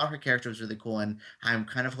has. I thought her character was really cool, and I'm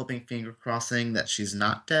kind of hoping, finger crossing, that she's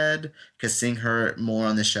not dead, because seeing her more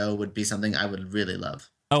on the show would be something I would really love.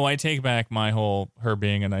 Oh, I take back my whole her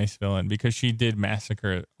being a nice villain, because she did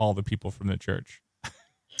massacre all the people from the church.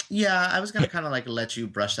 Yeah, I was going to kind of like let you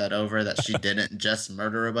brush that over, that she didn't just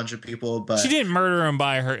murder a bunch of people, but she didn't murder them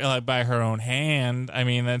by her own hand. I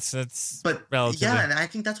mean, that's but relatively... Yeah, and I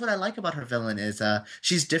think that's what I like about her villain is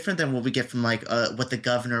she's different than what we get from like what the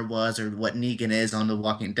governor was or what Negan is on The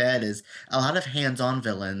Walking Dead. Is a lot of hands-on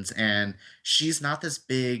villains, and she's not this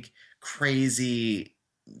big crazy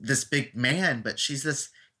man, but she's this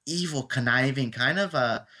evil, conniving kind of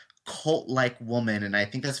a cult-like woman, and I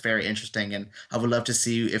think that's very interesting, and I would love to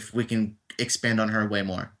see if we can expand on her way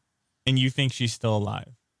more. And you think she's still alive?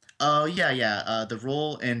 Oh, yeah. The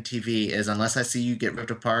rule in TV is unless I see you get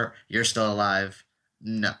ripped apart, you're still alive.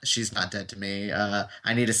 No, she's not dead to me.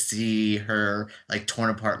 I need to see her like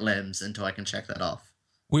torn apart limbs until I can check that off.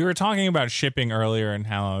 We were talking about shipping earlier and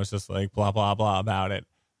how I was just like blah, blah, blah about it.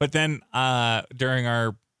 But then during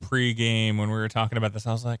our pre-game when we were talking about this,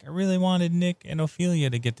 I was like, I really wanted Nick and Ophelia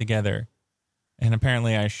to get together, and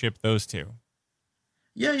apparently I shipped those two.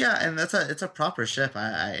 Yeah, and it's a proper ship.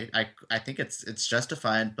 I think it's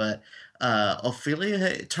justified, but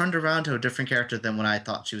Ophelia turned around to a different character than what I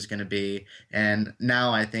thought she was going to be, and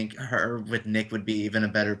now I think her with Nick would be even a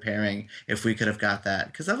better pairing if we could have got that,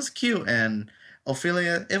 because that was cute, and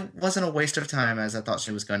Ophelia, it wasn't a waste of time as I thought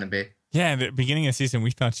she was going to be. Yeah, at the beginning of the season,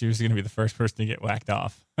 we thought she was going to be the first person to get whacked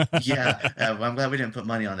off. Yeah, I'm glad we didn't put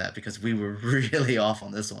money on that, because we were really off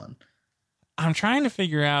on this one. I'm trying to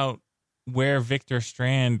figure out where Victor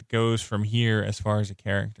Strand goes from here as far as a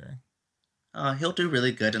character. He'll do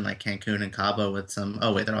really good in like Cancun and Cabo with some...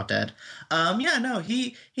 Oh, wait, they're all dead.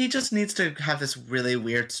 He just needs to have this really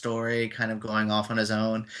weird story kind of going off on his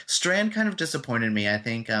own. Strand kind of disappointed me. I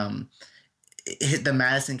think... the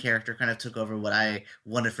Madison character kind of took over what I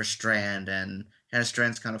wanted for Strand, and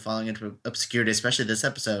Strand's kind of falling into obscurity, especially this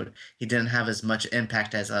episode. He didn't have as much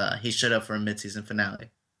impact as he should have for a mid-season finale.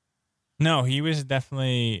 No, he was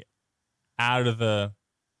definitely out of the.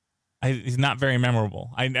 He's not very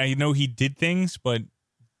memorable. I know he did things, but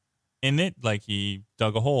in it, like he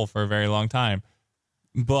dug a hole for a very long time,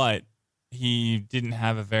 but he didn't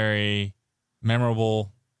have a very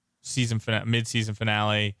memorable mid-season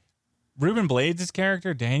finale. Ruben Blades'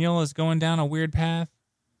 character, Daniel, is going down a weird path.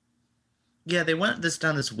 Yeah, they went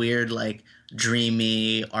down this weird, like,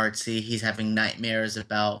 dreamy, artsy. He's having nightmares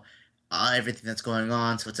about everything that's going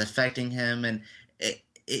on, so it's affecting him. And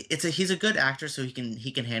he's a good actor, so he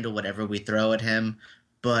can handle whatever we throw at him.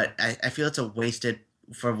 But I feel it's a wasted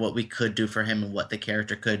for what we could do for him and what the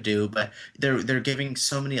character could do. But they're giving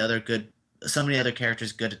so many other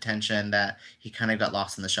characters good attention that he kind of got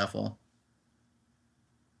lost in the shuffle.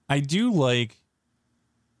 I do like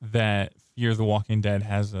that Fear the Walking Dead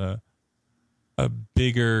has a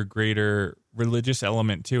bigger, greater religious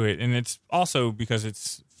element to it. And it's also because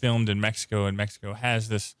it's filmed in Mexico, and Mexico has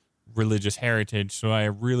this religious heritage. So I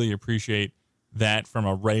really appreciate that from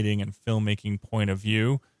a writing and filmmaking point of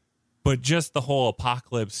view. But just the whole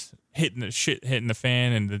apocalypse hitting the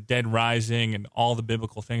fan and the dead rising and all the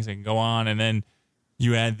biblical things that can go on. And then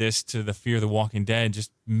you add this to the Fear the Walking Dead,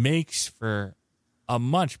 just makes for a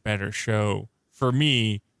much better show for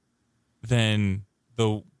me than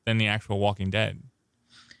the actual Walking Dead.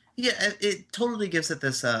 Yeah, it totally gives it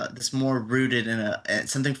this more rooted in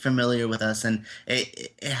something familiar with us, and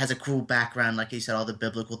it has a cool background, like you said, all the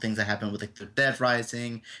biblical things that happen with like the dead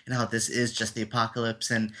rising and how this is just the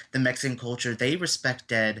apocalypse, and the Mexican culture, they respect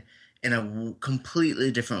dead in a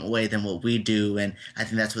completely different way than what we do. And I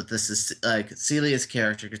think that's what this is, like, Celia's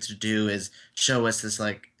character gets to do, is show us this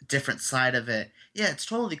like different side of it. Yeah, it's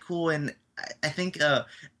totally cool. And I think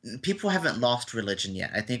people haven't lost religion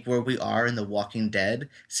yet. I think where we are in the Walking Dead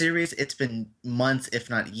series, it's been months, if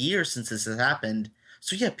not years, since this has happened.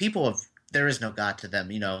 So yeah, there is no God to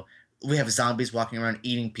them. You know, we have zombies walking around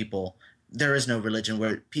eating people. There is no religion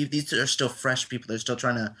where these are still fresh people. They're still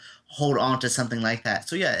trying to hold on to something like that.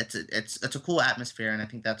 So yeah, it's a cool atmosphere, and I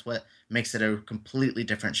think that's what makes it a completely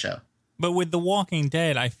different show. But with The Walking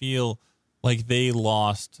Dead, I feel like they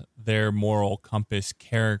lost their moral compass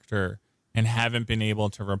character and haven't been able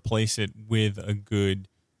to replace it with a good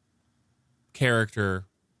character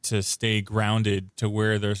to stay grounded to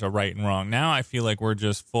where there's a right and wrong. Now I feel like we're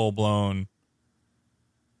just full-blown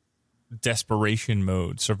desperation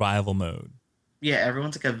mode, survival mode. Yeah,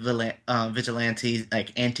 everyone's like a vigilante,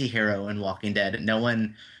 like anti-hero in Walking Dead. No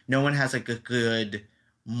one has like a good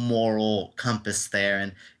moral compass there,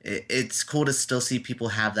 and it's cool to still see people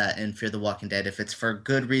have that in Fear the Walking Dead. If it's for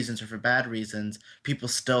good reasons or for bad reasons, people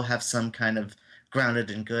still have some kind of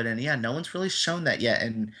grounded and good. And yeah, no one's really shown that yet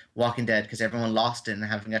in Walking Dead, because everyone lost it and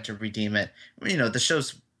haven't got to redeem it. You know, the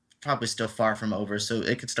show's probably still far from over, so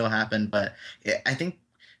it could still happen. But I think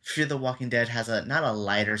Fear the Walking Dead has not a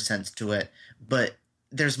lighter sense to it, but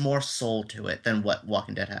there's more soul to it than what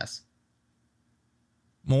Walking Dead has.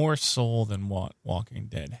 More soul than what Walking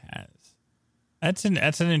Dead has. That's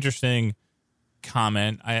an interesting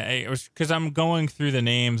comment. I was, because I'm going through the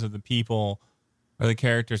names of the people or the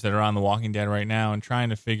characters that are on The Walking Dead right now and trying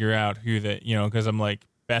to figure out who that, you know, because I'm like,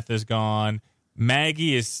 Beth is gone.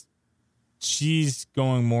 Maggie she's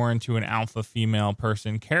going more into an alpha female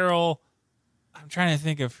person. Carol, I'm trying to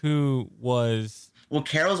think of who was. Well,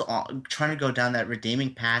 Carol's trying to go down that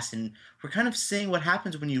redeeming path, and we're kind of seeing what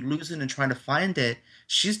happens when you lose it and trying to find it.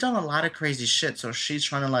 She's done a lot of crazy shit, so she's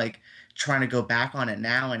trying to go back on it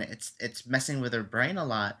now, and it's messing with her brain a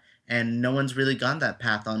lot. And no one's really gone that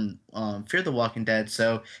path on Fear the Walking Dead.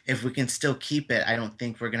 So if we can still keep it, I don't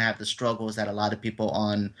think we're gonna have the struggles that a lot of people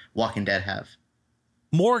on Walking Dead have.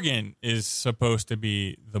 Morgan is supposed to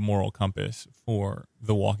be the moral compass for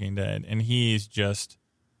The Walking Dead, and he's just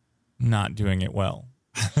not doing it well.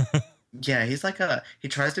 Yeah, he's like he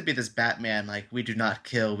tries to be this Batman, like, we do not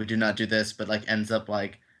kill, we do not do this, but like ends up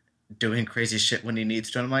like doing crazy shit when he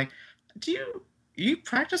needs to. And I'm like, do you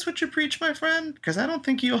practice what you preach, my friend? Because I don't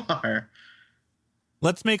think you are.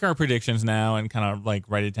 Let's make our predictions now and kind of like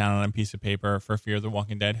write it down on a piece of paper for Fear the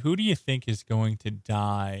Walking Dead. Who do you think is going to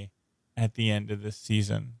die at the end of this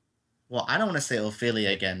season? Well, I don't want to say Ophelia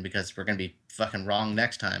again, because we're going to be fucking wrong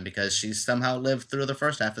next time, because she's somehow lived through the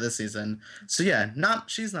first half of the season. So yeah,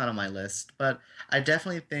 she's not on my list, but I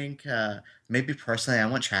definitely think maybe personally I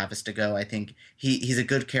want Travis to go. I think he's a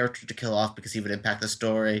good character to kill off because he would impact the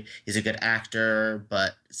story. He's a good actor,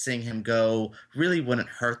 but seeing him go really wouldn't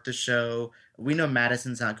hurt the show. We know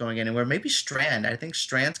Madison's not going anywhere. Maybe Strand. I think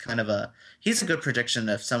Strand's he's a good prediction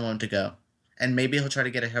of someone to go. and maybe he'll try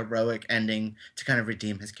to get a heroic ending to kind of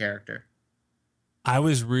redeem his character. I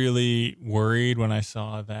was really worried when I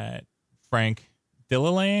saw that Frank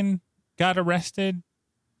Dillane got arrested,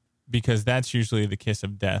 because that's usually the kiss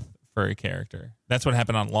of death for a character. That's what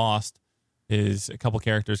happened on Lost, is a couple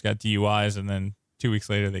characters got DUIs and then 2 weeks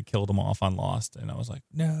later they killed them off on Lost. And I was like,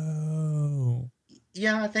 no.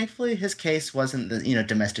 Yeah, thankfully his case wasn't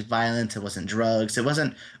domestic violence. It wasn't drugs. It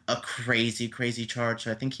wasn't a crazy charge.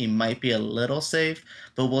 So I think he might be a little safe,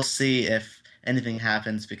 but we'll see if anything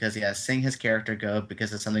happens, because seeing his character go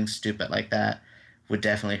because of something stupid like that would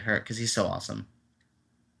definitely hurt, because he's so awesome.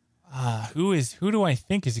 Who do I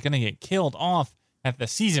think is going to get killed off at the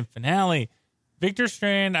season finale? Victor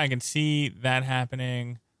Strand, I can see that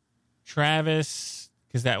happening. Travis,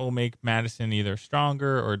 because that will make Madison either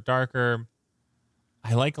stronger or darker.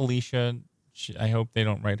 I like Alicia. I hope they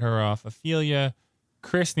don't write her off. Ophelia,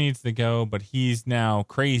 Chris needs to go, but he's now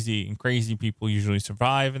crazy, and crazy people usually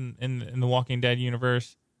survive in the Walking Dead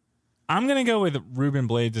universe. I'm going to go with Ruben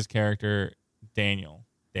Blades' character,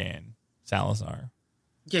 Dan Salazar.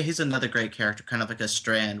 Yeah, he's another great character, kind of like a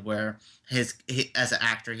Strand, where he as an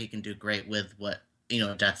actor, he can do great with what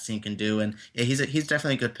Death Scene can do, and he's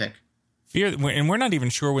definitely a good pick. And we're not even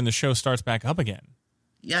sure when the show starts back up again.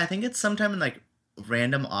 Yeah, I think it's sometime in like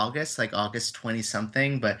random August, like August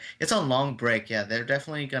 20-something, but it's a long break. Yeah, they're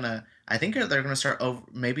definitely gonna. I think they're gonna start over,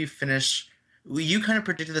 maybe finish. You kind of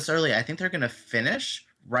predicted this early. I think they're gonna finish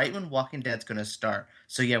right when Walking Dead's gonna start.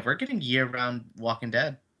 So yeah, we're getting year-round Walking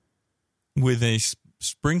Dead with a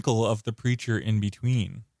sprinkle of the Preacher in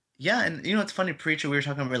between. Yeah, and it's funny, Preacher, we were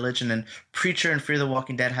talking about religion, and Preacher and Fear the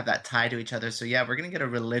Walking Dead have that tie to each other. So yeah, we're going to get a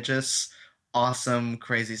religious, awesome,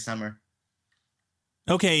 crazy summer.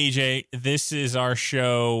 Okay, EJ, this is our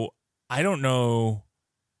show. I don't know.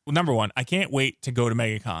 Well, number one, I can't wait to go to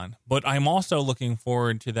MegaCon, but I'm also looking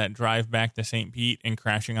forward to that drive back to St. Pete and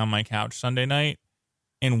crashing on my couch Sunday night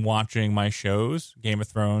and watching my shows, Game of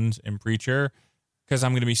Thrones and Preacher, because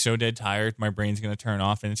I'm going to be so dead tired. My brain's going to turn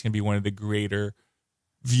off, and it's going to be one of the greater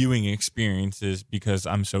viewing experiences because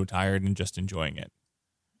I'm so tired and just enjoying it.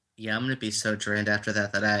 Yeah, I'm going to be so drained after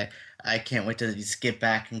that I can't wait to just get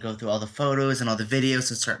back and go through all the photos and all the videos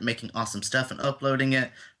and start making awesome stuff and uploading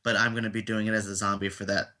it. But I'm going to be doing it as a zombie for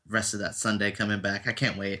that rest of that Sunday coming back. I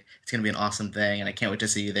can't wait. It's going to be an awesome thing, and I can't wait to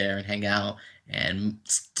see you there and hang out and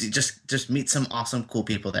just meet some awesome, cool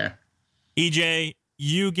people there. EJ,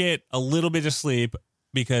 you get a little bit of sleep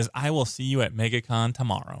because I will see you at MegaCon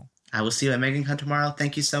tomorrow. I will see you at MegaCon tomorrow.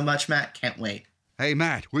 Thank you so much, Matt. Can't wait. Hey,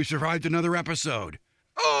 Matt, we survived another episode.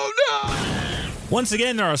 Oh, no! Once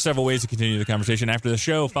again, there are several ways to continue the conversation after the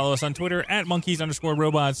show. Follow us on Twitter at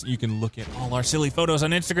monkeys_robots. You can look at all our silly photos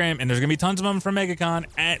on Instagram, and there's going to be tons of them from MegaCon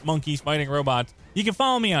at Monkeys Fighting Robots. You can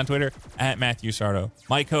follow me on Twitter at Matthew Sardo.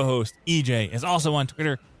 My co-host, EJ, is also on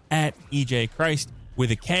Twitter at EJ Christ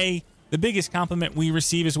with a K. The biggest compliment we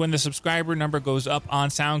receive is when the subscriber number goes up on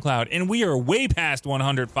SoundCloud, and we are way past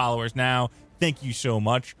 100 followers now. Thank you so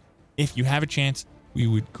much. If you have a chance, we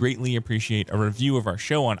would greatly appreciate a review of our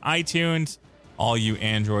show on iTunes. All you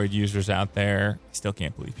Android users out there, I still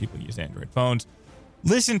can't believe people use Android phones.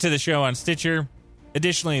 Listen to the show on Stitcher.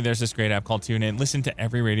 Additionally, there's this great app called TuneIn. Listen to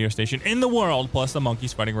every radio station in the world, plus the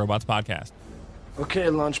Monkeys Fighting Robots podcast. Okay,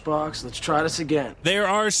 Lunchbox, let's try this again. There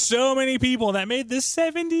are so many people that made the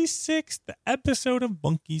 76th episode of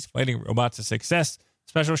Monkeys Fighting Robots a success.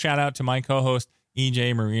 Special shout out to my co-host,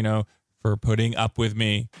 EJ Marino, for putting up with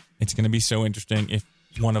me. It's going to be so interesting if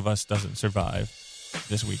one of us doesn't survive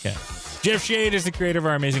this weekend. Jeff Shade is the creator of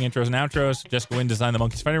our amazing intros and outros. Jessica Wynn designed the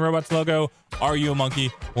Monkeys Fighting Robots logo. Are you a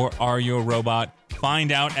monkey or are you a robot?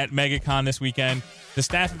 Find out at MegaCon this weekend. The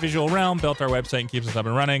staff at Visual Realm built our website and keeps us up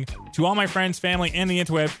and running. To all my friends, family, and the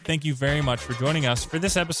interweb, thank you very much for joining us for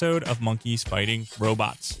this episode of Monkeys Fighting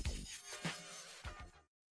Robots.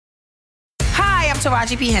 Hi, I'm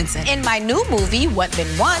Taraji P. Henson. In my new movie, What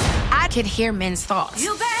Men Want, I could hear men's thoughts.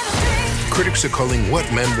 Critics are calling What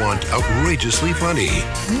Men Want outrageously funny.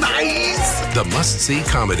 Nice! The must-see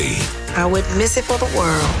comedy. I would miss it for the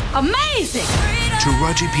world. Amazing!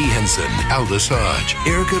 Taraji P. Henson, Aldous Hodge,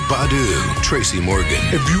 Erykah Badu, Tracy Morgan.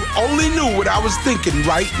 If you only knew what I was thinking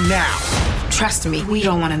right now. Trust me, we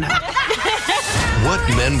don't want to know. What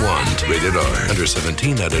Men Want. Rated R. Under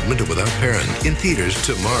 17, not admitted without parent. In theaters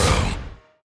tomorrow.